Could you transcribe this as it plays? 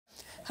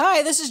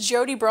Hi, this is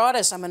Jody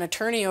Broaddus. I'm an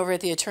attorney over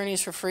at the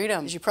Attorneys for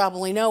Freedom. As you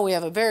probably know, we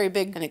have a very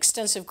big and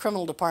extensive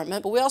criminal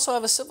department, but we also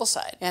have a civil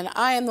side, and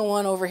I am the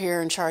one over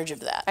here in charge of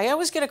that. I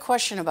always get a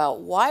question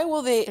about why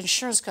will the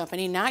insurance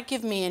company not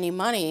give me any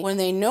money when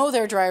they know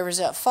their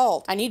driver's at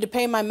fault? I need to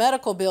pay my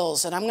medical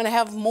bills and I'm going to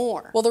have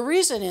more. Well, the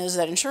reason is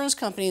that insurance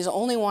companies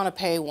only want to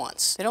pay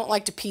once. They don't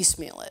like to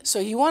piecemeal it. So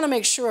you want to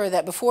make sure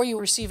that before you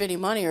receive any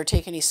money or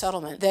take any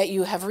settlement, that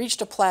you have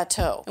reached a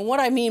plateau. And what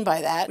I mean by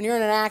that, when you're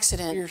in an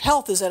accident, your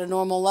health is at a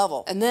normal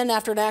level. And then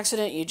after an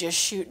accident, you just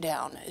shoot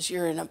down as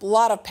you're in a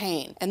lot of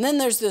pain. And then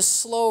there's this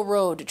slow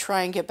road to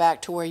try and get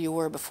back to where you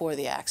were before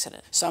the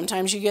accident.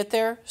 Sometimes you get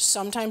there,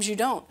 sometimes you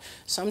don't.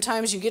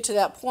 Sometimes you get to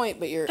that point,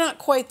 but you're not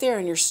quite there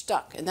and you're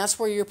stuck. And that's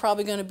where you're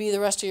probably going to be the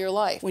rest of your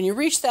life. When you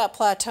reach that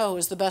plateau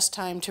is the best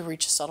time to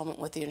reach a settlement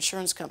with the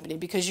insurance company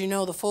because you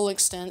know the full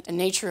extent and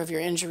nature of your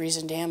injuries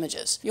and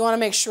damages. You want to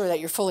make sure that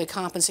you're fully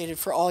compensated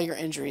for all your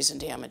injuries and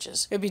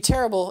damages. It would be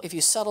terrible if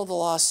you settled the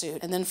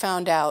lawsuit and then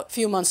found out a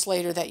few months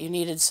later that you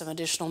needed some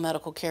additional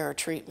medical care or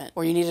treatment,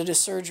 or you needed a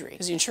surgery,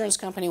 because the insurance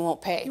company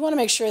won't pay. You want to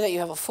make sure that you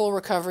have a full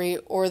recovery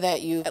or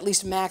that you at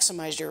least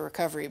maximized your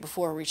recovery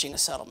before reaching a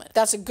settlement.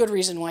 That's a good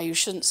reason why you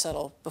shouldn't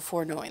settle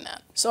before knowing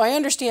that. So I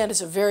understand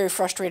it's a very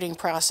frustrating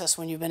process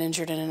when you've been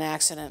injured in an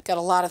accident. Got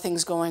a lot of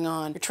things going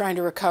on. You're trying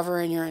to recover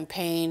and you're in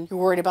pain. You're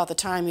worried about the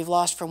time you've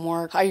lost from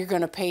work, how you're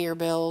going to pay your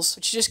bills,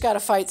 but you just got to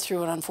fight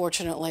through it,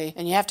 unfortunately,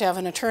 and you have to have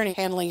an attorney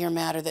handling your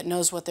matter that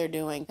knows what they're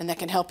doing and that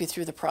can help you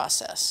through the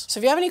process. So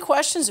if you have any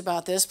questions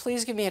about this,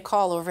 please give me a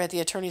call over at the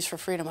Attorneys for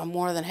Freedom. I'm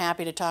more than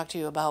happy to talk to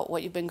you about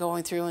what you've been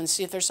going through and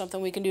see if there's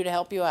something we can do to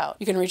help you out.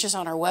 You can reach us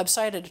on our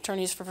website at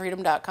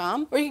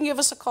attorneysforfreedom.com, or you can give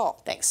us a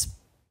call. Thanks.